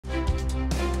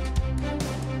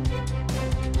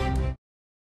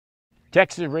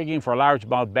Texas rigging for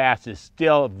largemouth bass is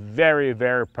still very,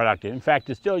 very productive. In fact,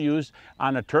 it's still used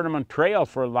on a tournament trail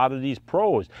for a lot of these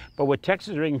pros. But with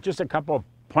Texas rigging, just a couple of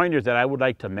pointers that I would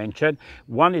like to mention.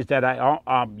 One is that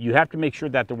you have to make sure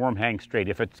that the worm hangs straight.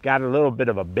 If it's got a little bit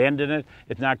of a bend in it,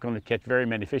 it's not going to catch very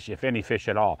many fish, if any fish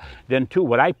at all. Then two,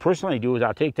 what I personally do is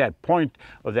I'll take that point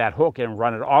of that hook and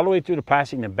run it all the way through the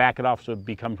plastic and then back it off so it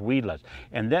becomes weedless.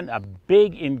 And then a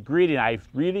big ingredient I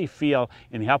really feel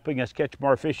in helping us catch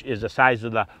more fish is the size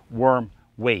of the worm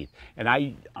weight. And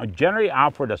I generally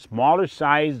opt for the smaller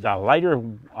size, the lighter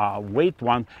weight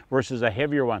one versus a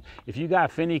heavier one. If you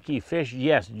got finicky fish,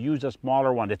 yes, use a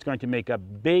smaller one. It's going to make a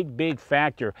big, big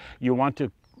factor. You want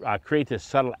to create this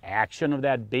subtle action of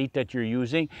that bait that you're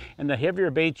using. And the heavier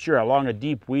bait, sure, along a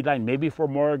deep weed line, maybe for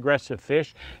more aggressive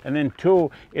fish. And then two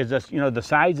is this, the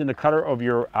size and the color of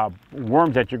your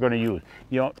worms that you're going to use.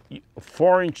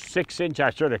 4-inch, 6-inch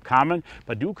are sort of common,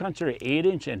 but do consider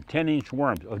 8-inch and 10-inch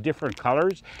worms of different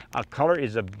colors. Color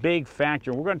is a big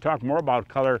factor. We're going to talk more about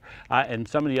color and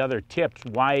some of the other tips,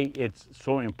 why it's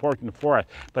so important for us.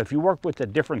 But if you work with the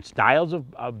different styles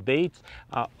of baits,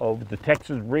 of the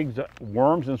Texas rigs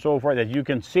worms and so forth, that you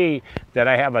can see that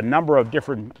I have a number of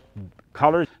different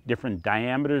colors, different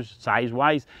diameters,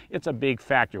 size-wise. It's a big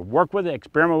factor. Work with it,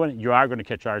 experiment with it. You are going to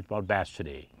catch largemouth bass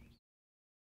today.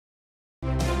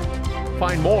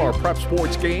 Find more prep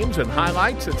sports games and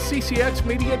highlights at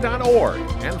ccxmedia.org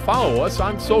and follow us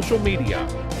on social media.